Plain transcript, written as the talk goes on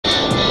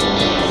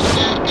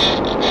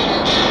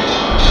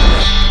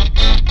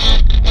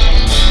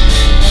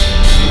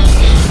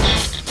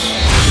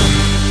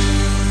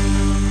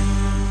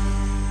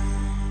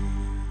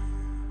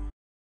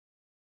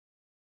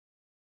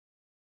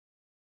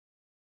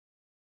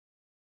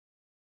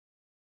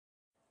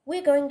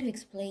We're going to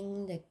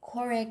explain the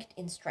correct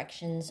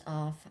instructions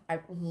of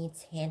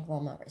Alpenheat's hand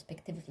warmer,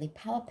 respectively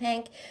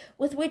powerbank,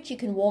 with which you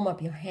can warm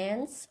up your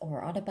hands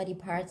or other body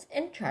parts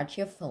and charge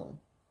your phone.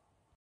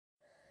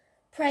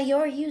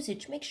 Prior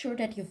usage, make sure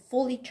that you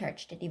fully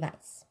charge the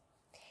device.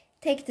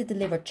 Take the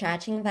delivered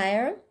charging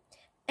wire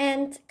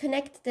and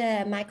connect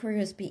the micro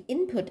USB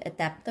input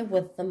adapter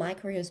with the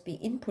micro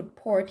USB input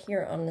port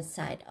here on the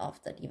side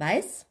of the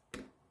device.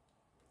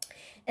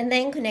 And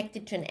then connect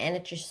it to an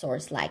energy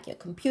source like your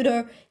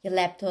computer, your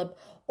laptop,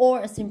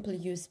 or a simple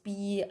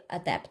USB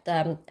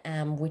adapter,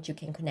 which you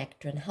can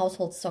connect to a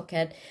household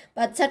socket,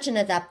 but such an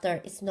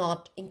adapter is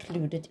not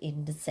included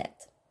in the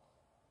set.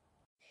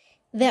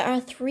 There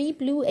are 3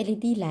 blue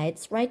LED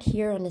lights right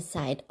here on the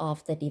side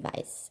of the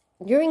device.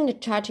 During the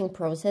charging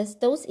process,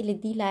 those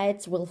LED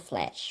lights will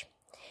flash.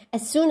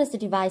 As soon as the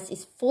device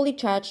is fully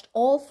charged,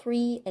 all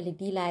 3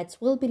 LED lights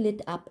will be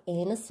lit up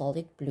in a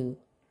solid blue.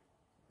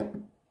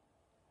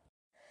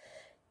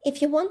 If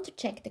you want to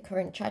check the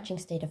current charging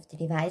state of the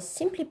device,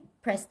 simply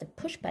press the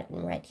push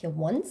button right here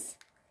once,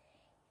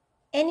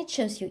 and it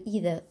shows you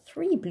either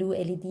 3 blue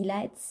LED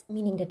lights,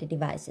 meaning that the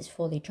device is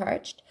fully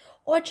charged,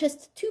 or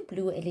just 2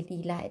 blue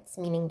LED lights,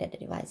 meaning that the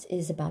device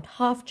is about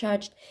half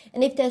charged.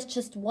 And if there's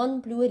just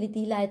 1 blue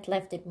LED light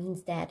left, it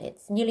means that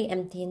it's nearly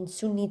empty and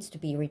soon needs to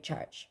be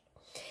recharged.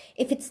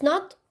 If it's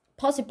not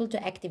possible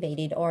to activate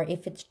it, or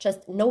if it's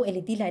just no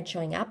LED light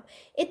showing up,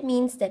 it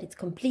means that it's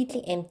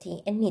completely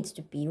empty and needs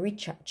to be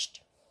recharged.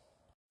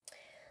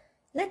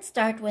 Let's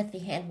start with the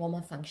hand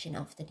warmer function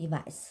of the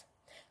device.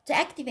 To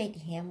activate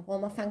the hand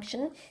warmer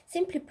function,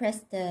 simply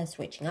press the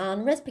switching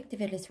on,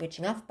 respectively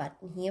switching off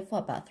button here for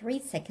about 3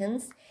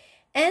 seconds,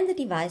 and the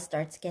device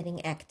starts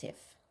getting active.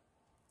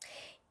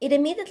 It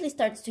immediately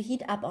starts to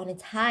heat up on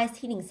its highest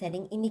heating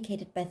setting,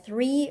 indicated by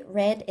 3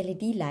 red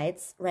LED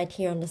lights right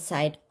here on the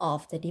side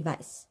of the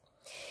device.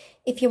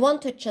 If you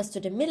want to adjust to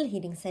the middle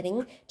heating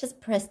setting,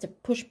 just press the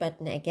push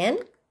button again,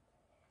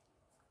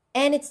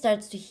 and it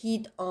starts to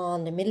heat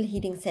on the middle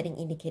heating setting,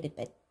 indicated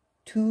by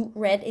 2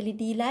 red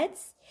LED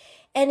lights.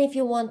 And if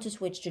you want to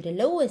switch to the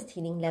lowest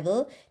heating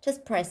level,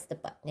 just press the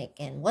button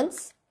again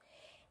once,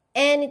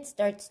 and it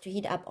starts to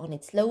heat up on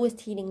its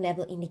lowest heating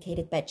level,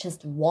 indicated by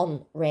just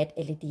 1 red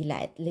LED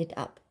light lit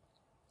up.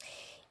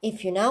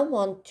 If you now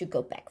want to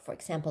go back, for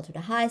example, to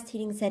the highest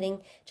heating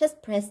setting,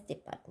 just press the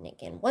button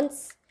again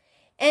once,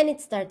 and it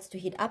starts to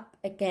heat up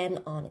again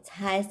on its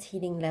highest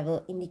heating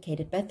level,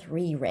 indicated by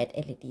 3 red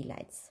LED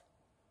lights.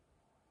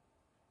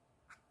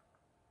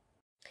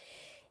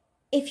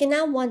 If you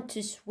now want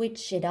to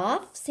switch it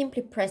off,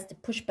 simply press the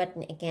push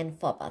button again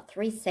for about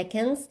 3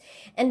 seconds,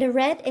 and the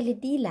red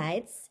LED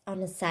lights on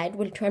the side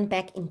will turn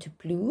back into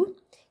blue,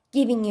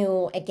 giving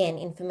you again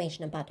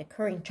information about the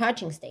current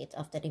charging state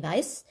of the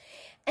device.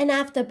 And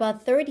after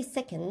about 30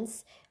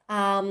 seconds,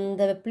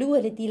 the blue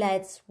LED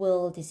lights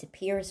will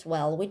disappear as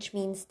well, which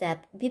means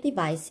that the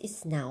device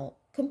is now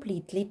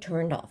completely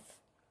turned off.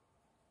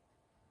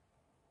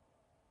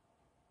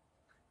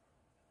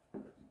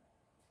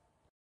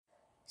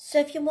 So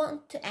if you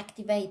want to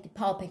activate the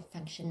powerbank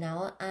function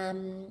now,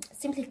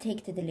 simply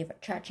take the delivered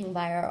charging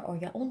wire or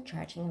your own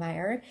charging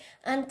wire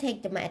and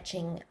take the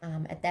matching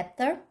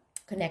adapter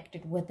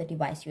connected with the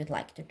device you would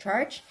like to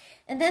charge,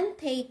 and then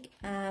take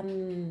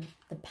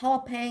the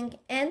powerbank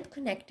and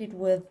connect it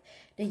with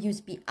the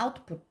USB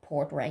output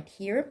port right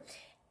here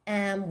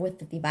with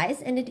the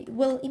device, and it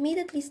will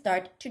immediately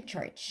start to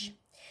charge.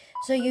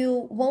 So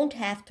you won't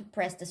have to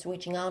press the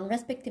switching on,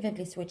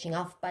 respectively switching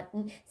off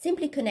button,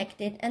 simply connect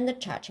it and the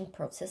charging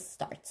process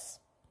starts.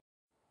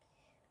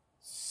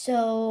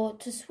 So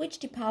to switch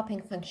the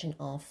powerbank function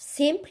off,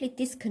 simply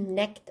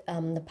disconnect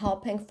the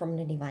powerbank from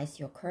the device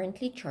you're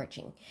currently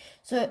charging.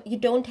 So you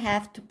don't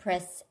have to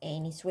press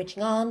any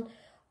switching on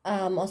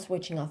or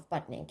switching off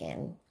button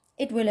again.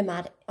 It will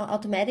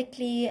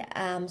automatically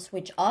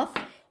switch off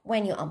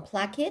when you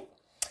unplug it.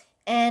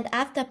 And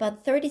after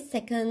about 30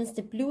 seconds,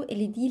 the blue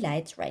LED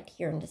lights right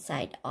here on the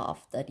side of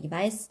the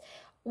device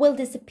will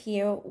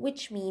disappear,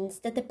 which means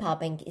that the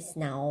powerbank is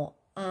now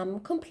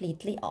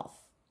completely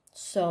off.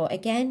 So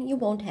again, you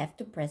won't have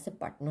to press a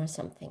button or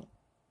something.